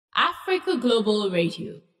Africa Global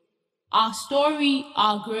Radio. Our story,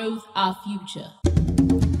 our growth, our future.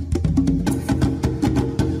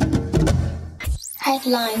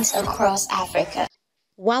 Headlines across Africa.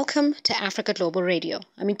 Welcome to Africa Global Radio.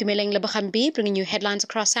 I'm Itumeleng Lebachambi, bringing you headlines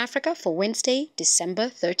across Africa for Wednesday, December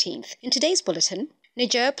 13th. In today's bulletin,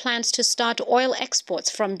 Niger plans to start oil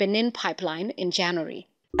exports from Benin pipeline in January.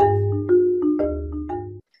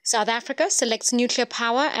 South Africa selects nuclear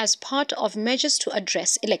power as part of measures to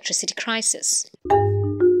address electricity crisis.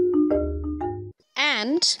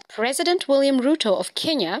 And President William Ruto of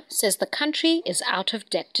Kenya says the country is out of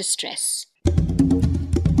debt distress.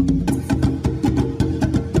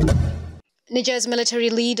 Niger's military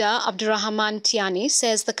leader, Abdurrahman Tiani,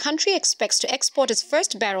 says the country expects to export its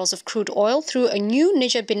first barrels of crude oil through a new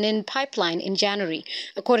Niger-Benin pipeline in January.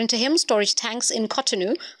 According to him, storage tanks in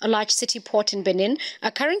Cotonou, a large city port in Benin,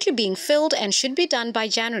 are currently being filled and should be done by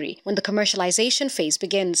January, when the commercialization phase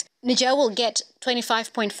begins. Niger will get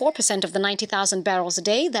 25.4% of the 90,000 barrels a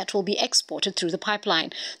day that will be exported through the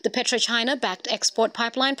pipeline. The PetroChina-backed export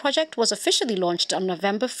pipeline project was officially launched on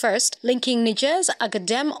November 1st, linking Niger's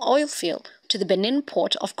Agadem oil field to the Benin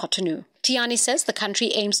port of Cotonou. Tiani says the country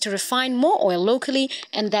aims to refine more oil locally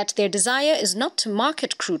and that their desire is not to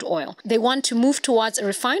market crude oil. They want to move towards a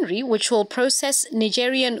refinery which will process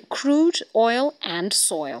Nigerian crude, oil and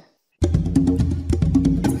soil.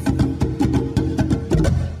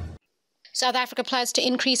 South Africa plans to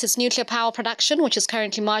increase its nuclear power production, which is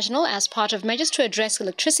currently marginal, as part of measures to address the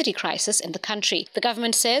electricity crisis in the country. The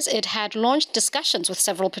government says it had launched discussions with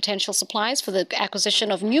several potential suppliers for the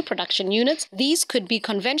acquisition of new production units. These could be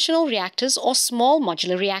conventional reactors or small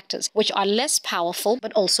modular reactors, which are less powerful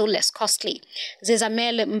but also less costly.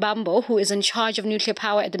 Zezamele Mbambo, who is in charge of nuclear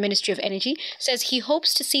power at the Ministry of Energy, says he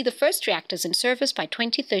hopes to see the first reactors in service by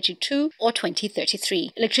 2032 or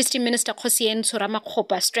 2033. Electricity Minister Kgosientsho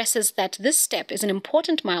Ramakgopa stresses that this step is an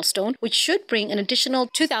important milestone which should bring an additional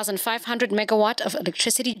 2,500 megawatt of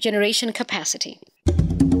electricity generation capacity.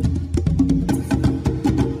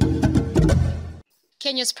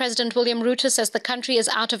 Kenya's President William Ruto says the country is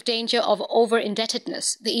out of danger of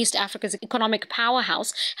over-indebtedness. The East Africa's economic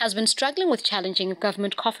powerhouse has been struggling with challenging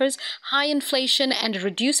government coffers, high inflation, and a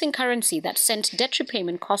reducing currency that sent debt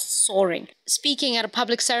repayment costs soaring. Speaking at a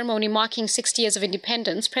public ceremony marking 60 years of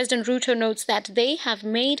independence, President Ruto notes that they have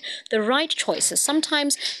made the right choices,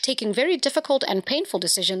 sometimes taking very difficult and painful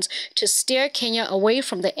decisions to steer Kenya away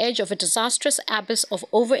from the edge of a disastrous abyss of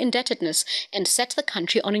over-indebtedness and set the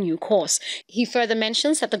country on a new course. He further mentions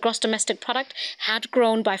that the gross domestic product had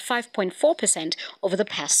grown by 5.4% over the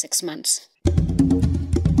past 6 months.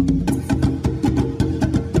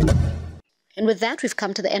 And with that, we've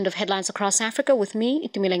come to the end of Headlines Across Africa with me,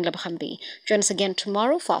 Itumeleng Lebachambi. Join us again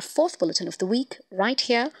tomorrow for our fourth bulletin of the week, right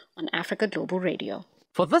here on Africa Global Radio.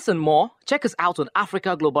 For this and more, check us out on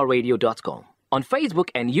africaglobalradio.com. On Facebook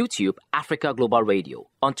and YouTube, Africa Global Radio.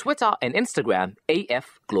 On Twitter and Instagram,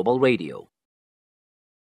 AF Global Radio.